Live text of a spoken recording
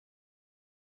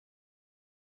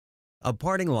A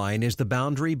parting line is the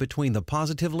boundary between the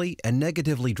positively and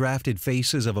negatively drafted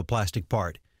faces of a plastic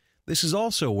part. This is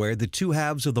also where the two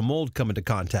halves of the mold come into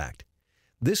contact.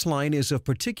 This line is of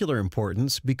particular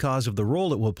importance because of the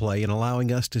role it will play in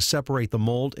allowing us to separate the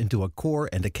mold into a core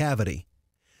and a cavity.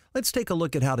 Let's take a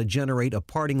look at how to generate a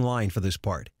parting line for this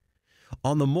part.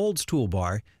 On the Molds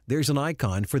toolbar, there's an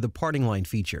icon for the parting line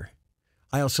feature.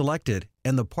 I'll select it,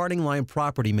 and the parting line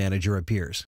property manager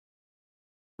appears.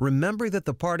 Remember that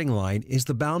the parting line is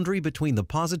the boundary between the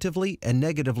positively and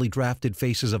negatively drafted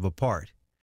faces of a part.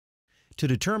 To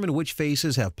determine which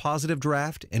faces have positive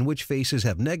draft and which faces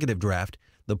have negative draft,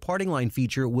 the parting line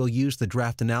feature will use the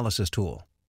Draft Analysis tool.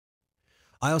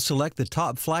 I'll select the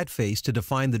top flat face to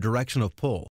define the direction of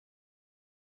pull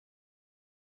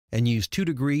and use 2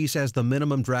 degrees as the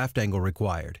minimum draft angle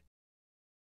required.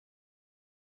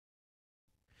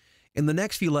 In the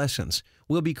next few lessons,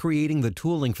 we'll be creating the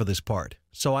tooling for this part,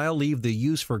 so I'll leave the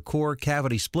Use for Core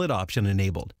Cavity Split option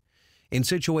enabled. In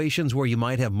situations where you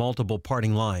might have multiple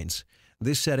parting lines,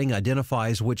 this setting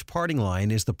identifies which parting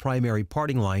line is the primary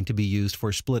parting line to be used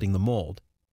for splitting the mold.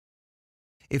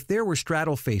 If there were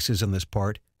straddle faces in this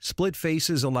part, split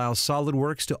faces allows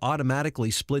SolidWorks to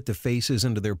automatically split the faces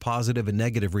into their positive and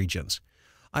negative regions.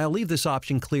 I'll leave this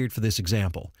option cleared for this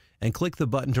example and click the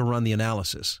button to run the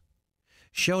analysis.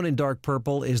 Shown in dark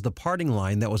purple is the parting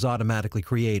line that was automatically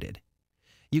created.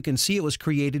 You can see it was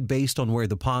created based on where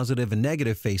the positive and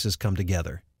negative faces come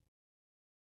together.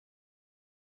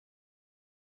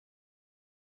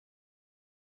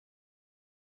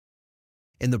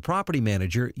 In the Property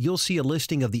Manager, you'll see a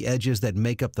listing of the edges that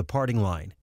make up the parting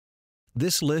line.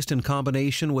 This list, in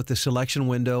combination with the selection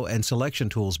window and selection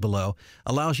tools below,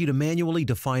 allows you to manually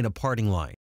define a parting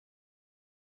line.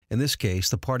 In this case,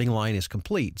 the parting line is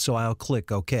complete, so I'll click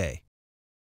OK.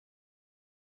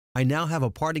 I now have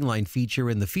a parting line feature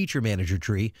in the Feature Manager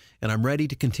tree, and I'm ready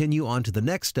to continue on to the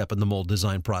next step in the mold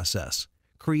design process,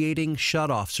 creating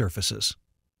shut-off surfaces.